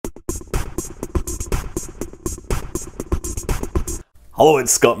Hello,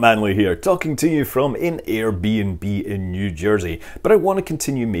 it's Scott Manley here, talking to you from an Airbnb in New Jersey, but I want to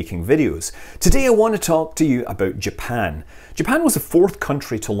continue making videos. Today I want to talk to you about Japan. Japan was the fourth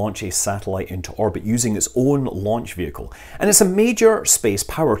country to launch a satellite into orbit using its own launch vehicle, and it's a major space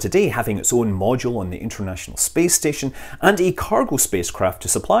power today, having its own module on the International Space Station and a cargo spacecraft to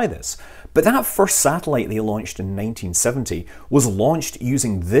supply this. But that first satellite they launched in 1970 was launched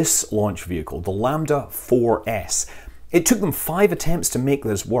using this launch vehicle, the Lambda 4S. It took them 5 attempts to make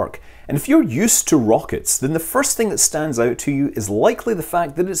this work, and if you're used to rockets, then the first thing that stands out to you is likely the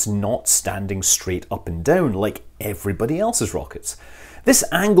fact that it's not standing straight up and down like everybody else's rockets. This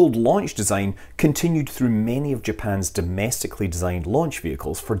angled launch design continued through many of Japan's domestically designed launch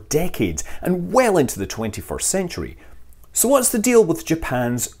vehicles for decades and well into the 21st century. So what's the deal with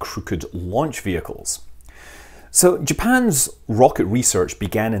Japan's crooked launch vehicles? So Japan's rocket research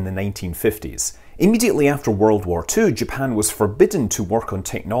began in the 1950s. Immediately after World War II, Japan was forbidden to work on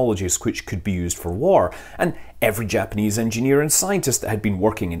technologies which could be used for war, and every Japanese engineer and scientist that had been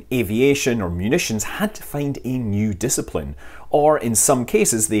working in aviation or munitions had to find a new discipline, or in some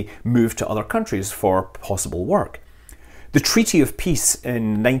cases they moved to other countries for possible work. The Treaty of Peace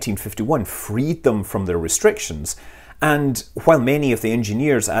in 1951 freed them from their restrictions, and while many of the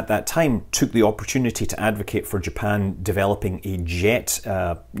engineers at that time took the opportunity to advocate for Japan developing a jet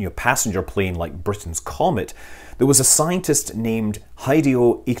passenger plane like Britain's Comet, there was a scientist named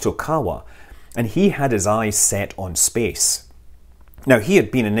Haideo Itokawa, and he had his eyes set on space. Now, he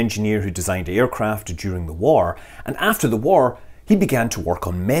had been an engineer who designed aircraft during the war, and after the war he began to work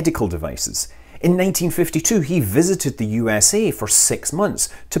on medical devices. In 1952, he visited the USA for 6 months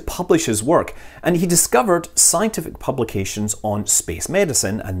to publish his work, and he discovered scientific publications on space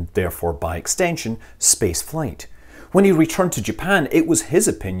medicine and therefore, by extension, space flight. When he returned to Japan, it was his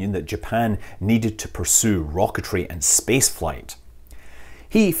opinion that Japan needed to pursue rocketry and space flight.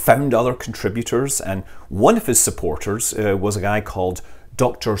 He found other contributors, and one of his supporters was a guy called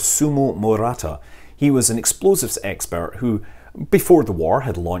Dr. Sumo Murata. He was an explosives expert who, before the war,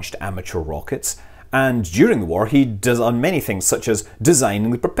 had launched amateur rockets, and during the war he'd done many things such as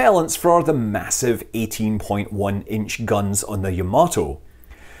designing the propellants for the massive 18.1-inch guns on the Yamato.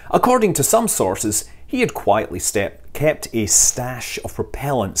 According to some sources, he had quietly kept a stash of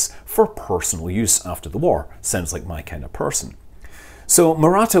propellants for personal use after the war. Sounds like my kind of person. So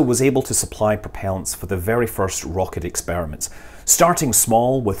Murata was able to supply propellants for the very first rocket experiments, starting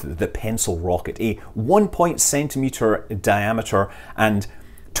small with the pencil rocket, a 1 centimeter diameter and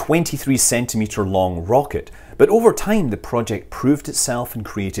 23 centimeter long rocket. But over time the project proved itself and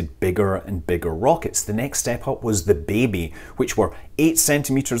created bigger and bigger rockets. The next step up was the Baby, which were 8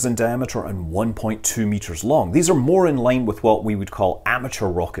 centimeters in diameter and 1.2 meters long. These are more in line with what we would call amateur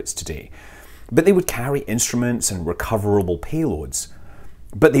rockets today. But they would carry instruments and recoverable payloads.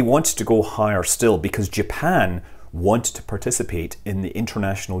 But they wanted to go higher still because Japan wanted to participate in the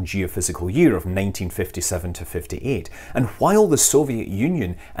International Geophysical Year of 1957 to 58. And while the Soviet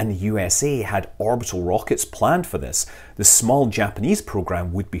Union and the USA had orbital rockets planned for this, the small Japanese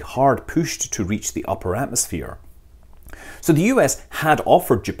program would be hard pushed to reach the upper atmosphere. So the US had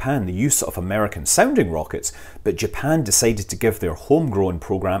offered Japan the use of American sounding rockets, but Japan decided to give their homegrown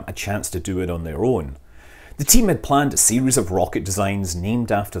program a chance to do it on their own. The team had planned a series of rocket designs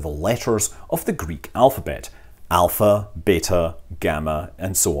named after the letters of the Greek alphabet: Alpha, Beta, Gamma,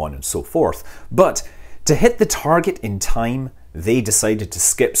 and so on and so forth. But to hit the target in time, they decided to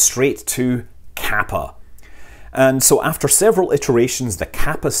skip straight to Kappa. And so after several iterations, the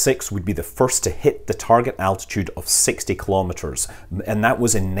Kappa 6 would be the first to hit the target altitude of 60 kilometers, and that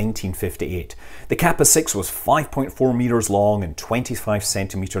was in 1958. The Kappa 6 was 5.4 meters long and 25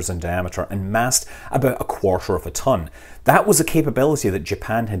 centimeters in diameter and massed about 1/4 of a ton. That was a capability that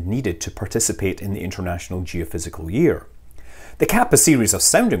Japan had needed to participate in the International Geophysical Year. The Kappa series of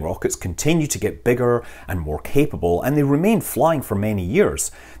sounding rockets continued to get bigger and more capable, and they remained flying for many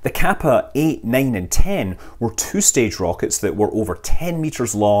years. The Kappa 8, 9 and 10 were 2-stage rockets that were over 10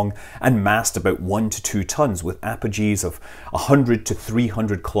 meters long and massed about 1 to 2 tons with apogees of 100 to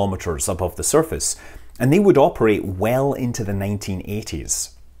 300 kilometers above the surface, and they would operate well into the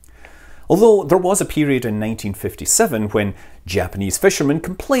 1980s. Although there was a period in 1957 when Japanese fishermen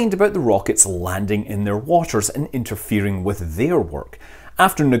complained about the rockets landing in their waters and interfering with their work.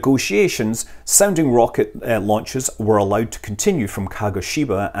 After negotiations, sounding rocket launches were allowed to continue from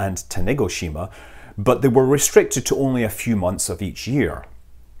Kagoshima and Tanegoshima, but they were restricted to only a few months of each year.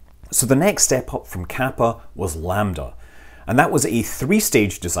 So the next step up from Kappa was Lambda, and that was a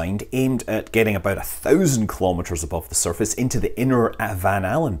 3-stage design aimed at getting about 1,000 kilometers above the surface into the inner Van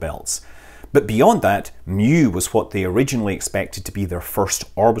Allen belts. But beyond that, Mu was what they originally expected to be their first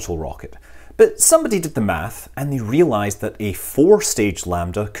orbital rocket. But somebody did the math and they realised that a 4-stage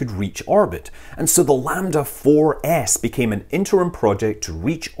Lambda could reach orbit, and so the Lambda 4S became an interim project to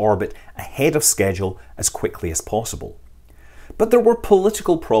reach orbit ahead of schedule as quickly as possible. But there were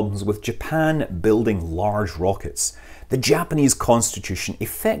political problems with Japan building large rockets. The Japanese constitution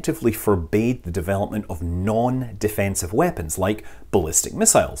effectively forbade the development of non-defensive weapons like ballistic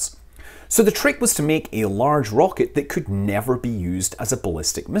missiles. So the trick was to make a large rocket that could never be used as a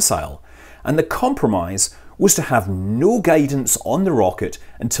ballistic missile. And the compromise was to have no guidance on the rocket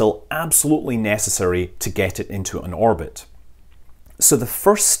until absolutely necessary to get it into an orbit. So the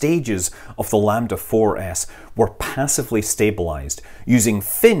first stages of the Lambda 4S were passively stabilised, using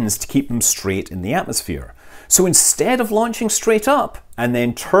fins to keep them straight in the atmosphere. So instead of launching straight up and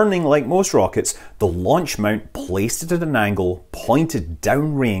then turning like most rockets, the launch mount placed it at an angle pointed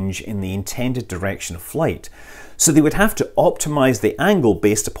downrange in the intended direction of flight. So they would have to optimise the angle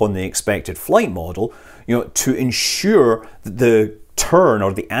based upon the expected flight model, to ensure that the turn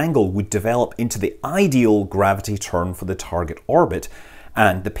or the angle would develop into the ideal gravity turn for the target orbit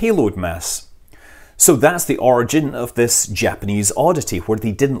and the payload mass. So that's the origin of this Japanese oddity where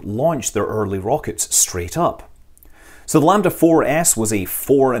they didn't launch their early rockets straight up. So the Lambda 4S was a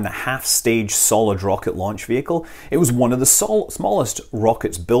 4.5-stage solid rocket launch vehicle. It was one of the smallest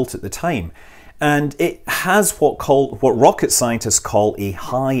rockets built at the time. And it has what rocket scientists call a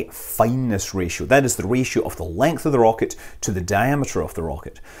high fineness ratio. That is the ratio of the length of the rocket to the diameter of the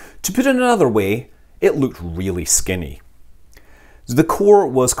rocket. To put it another way, it looked really skinny. The core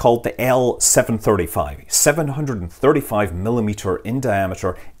was called the L735, 735mm in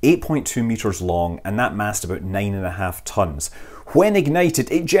diameter, 8.2 meters long, and that massed about 9.5 tons. When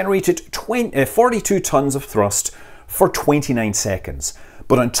ignited, it generated 42 tons of thrust for 29 seconds.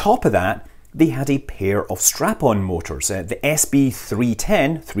 But on top of that, they had a pair of strap-on motors, the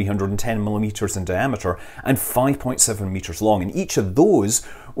SB310, 310mm in diameter and 5.7 meters long, and each of those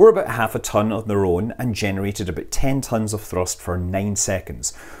were about half a ton on their own and generated about 10 tons of thrust for 9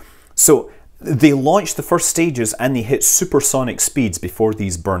 seconds. So they launched the first stages and they hit supersonic speeds before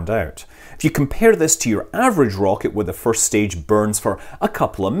these burned out. If you compare this to your average rocket where the first stage burns for a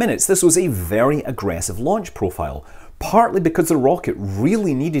couple of minutes, this was a very aggressive launch profile. Partly because the rocket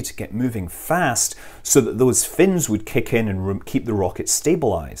really needed to get moving fast so that those fins would kick in and keep the rocket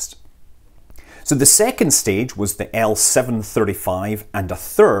stabilised. So the second stage was the L735 and a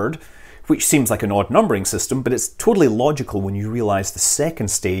third, which seems like an odd numbering system, but it's totally logical when you realise the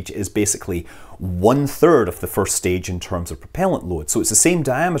second stage is basically 1/3 of the first stage in terms of propellant load. So it's the same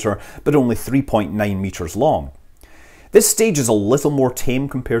diameter, but only 3.9 meters long. This stage is a little more tame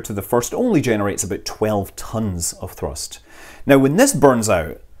compared to the first, only generates about 12 tons of thrust. Now when this burns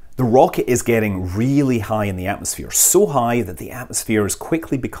out, the rocket is getting really high in the atmosphere, so high that the atmosphere is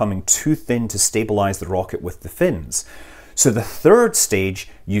quickly becoming too thin to stabilise the rocket with the fins. So the third stage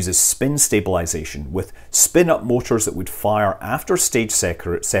uses spin stabilisation with spin-up motors that would fire after stage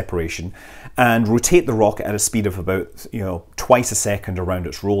separation and rotate the rocket at a speed of about twice a second around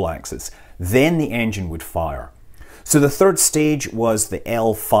its roll axis. Then the engine would fire. So the third stage was the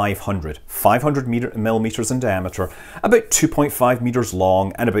L500, 500mm in diameter, about 2.5 meters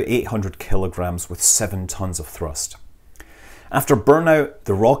long and about 800 kilograms with 7 tons of thrust. After burnout,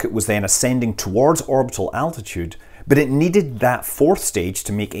 the rocket was then ascending towards orbital altitude, but it needed that fourth stage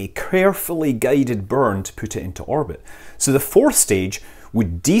to make a carefully guided burn to put it into orbit. So the fourth stage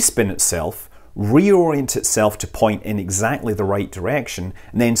would despin itself, reorient itself to point in exactly the right direction,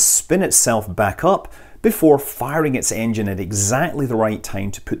 and then spin itself back up before firing its engine at exactly the right time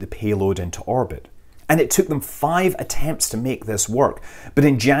to put the payload into orbit. And it took them 5 attempts to make this work, but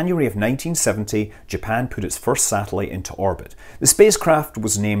in January of 1970, Japan put its first satellite into orbit. The spacecraft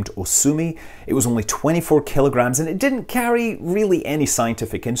was named Osumi. It was only 24 kilograms and it didn't carry really any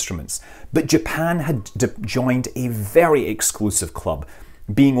scientific instruments. But Japan had joined a very exclusive club,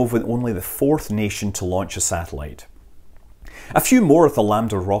 being only the 4th nation to launch a satellite. A few more of the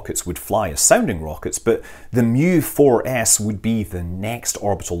Lambda rockets would fly as sounding rockets, but the Mu 4S would be the next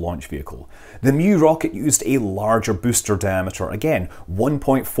orbital launch vehicle. The Mu rocket used a larger booster diameter, again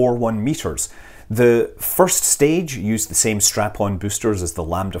 1.41 meters. The first stage used the same strap-on boosters as the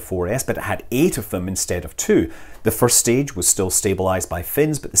Lambda 4S, but it had 8 of them instead of 2. The first stage was still stabilised by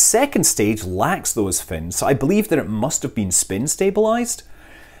fins, but the second stage lacks those fins, so I believe that it must have been spin stabilised.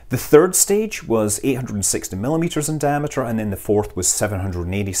 The third stage was 860mm in diameter, and then the fourth was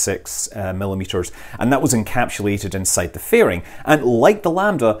 786mm, and that was encapsulated inside the fairing. And like the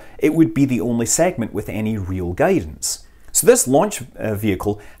Lambda, it would be the only segment with any real guidance. So this launch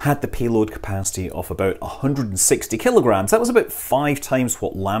vehicle had the payload capacity of about 160 kilograms. That was about 5 times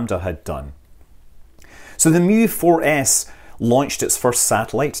what Lambda had done. So the Mu-4S launched its first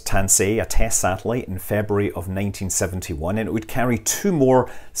satellite, Tansei, a test satellite, in February of 1971, and it would carry 2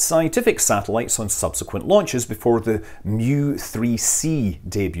 more scientific satellites on subsequent launches before the Mu-3C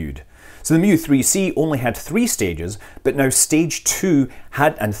debuted. So the Mu-3C only had 3 stages, but now stage 2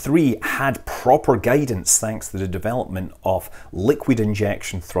 and 3 had proper guidance thanks to the development of liquid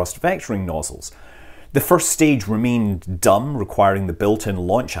injection thrust vectoring nozzles. The first stage remained dumb, requiring the built-in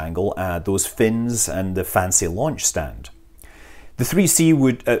launch angle, those fins and the fancy launch stand. The 3C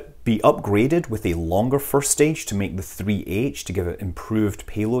would be upgraded with a longer first stage to make the 3H to give it improved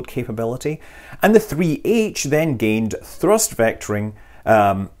payload capability, and the 3H then gained thrust vectoring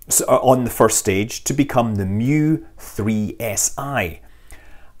on the first stage to become the Mu-3SI.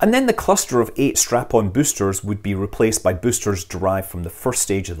 And then the cluster of 8 strap-on boosters would be replaced by boosters derived from the first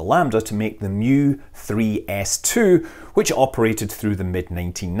stage of the Lambda to make the Mu-3S2, which operated through the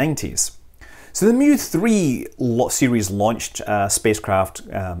mid-1990s. So the Mu-3 series launched spacecraft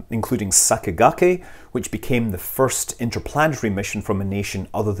including Sakigake, which became the first interplanetary mission from a nation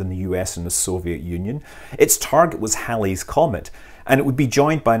other than the US and the Soviet Union. Its target was Halley's Comet, and it would be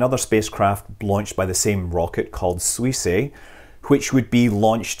joined by another spacecraft launched by the same rocket called Suisei, which would be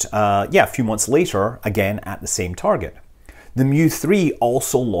launched a few months later, again at the same target. The Mu-3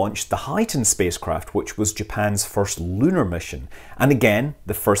 also launched the Haiten spacecraft, which was Japan's first lunar mission, and again,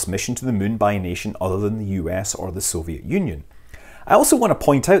 the first mission to the moon by a nation other than the US or the Soviet Union. I also want to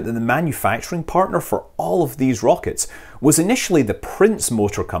point out that the manufacturing partner for all of these rockets was initially the Prince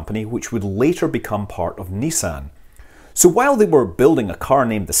Motor Company, which would later become part of Nissan. So while they were building a car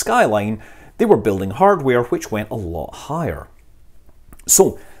named the Skyline, they were building hardware which went a lot higher.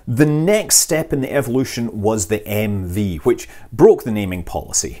 So the next step in the evolution was the MV, which broke the naming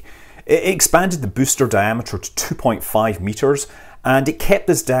policy. It expanded the booster diameter to 2.5 meters, and it kept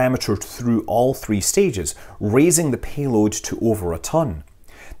this diameter through all 3 stages, raising the payload to over a ton.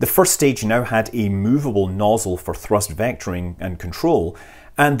 The first stage now had a movable nozzle for thrust vectoring and control,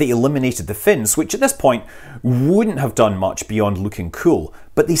 and they eliminated the fins, which at this point wouldn't have done much beyond looking cool,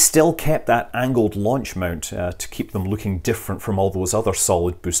 but they still kept that angled launch mount to keep them looking different from all those other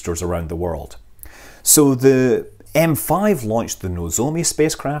solid boosters around the world. So the M5 launched the Nozomi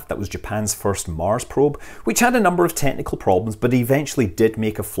spacecraft. That was Japan's first Mars probe, which had a number of technical problems, but eventually did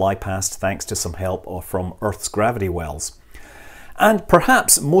make a flypast thanks to some help from Earth's gravity wells. And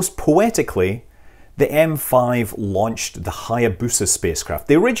perhaps most poetically, the M5 launched the Hayabusa spacecraft,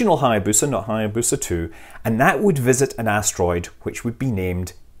 the original Hayabusa, not Hayabusa 2, and that would visit an asteroid which would be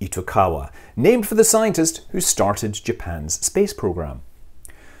named Itokawa, named for the scientist who started Japan's space program.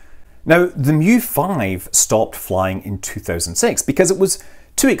 Now, the Mu-5 stopped flying in 2006 because it was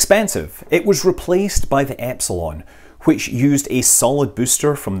too expensive. It was replaced by the Epsilon, which used a solid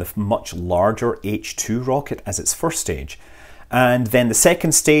booster from the much larger H2 rocket as its first stage. And then the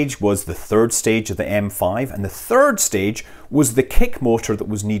second stage was the third stage of the M5, and the third stage was the kick motor that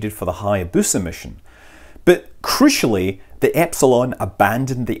was needed for the Hayabusa mission. But crucially, the Epsilon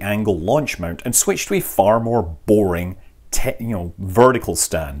abandoned the angle launch mount and switched to a far more boring, vertical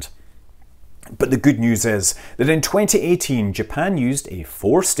stand. But the good news is that in 2018, Japan used a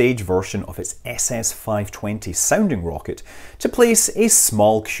 4-stage version of its SS-520 sounding rocket to place a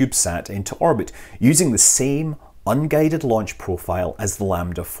small CubeSat into orbit using the same unguided launch profile as the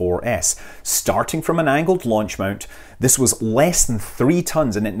Lambda 4S. Starting from an angled launch mount, this was less than 3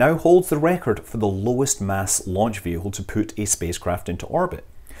 tons, and it now holds the record for the lowest mass launch vehicle to put a spacecraft into orbit.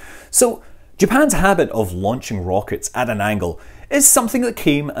 So Japan's habit of launching rockets at an angle is something that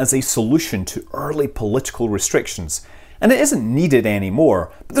came as a solution to early political restrictions, and it isn't needed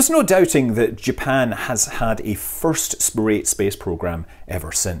anymore, but there's no doubting that Japan has had a first-rate space program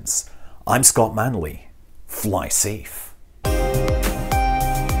ever since. I'm Scott Manley. Fly safe.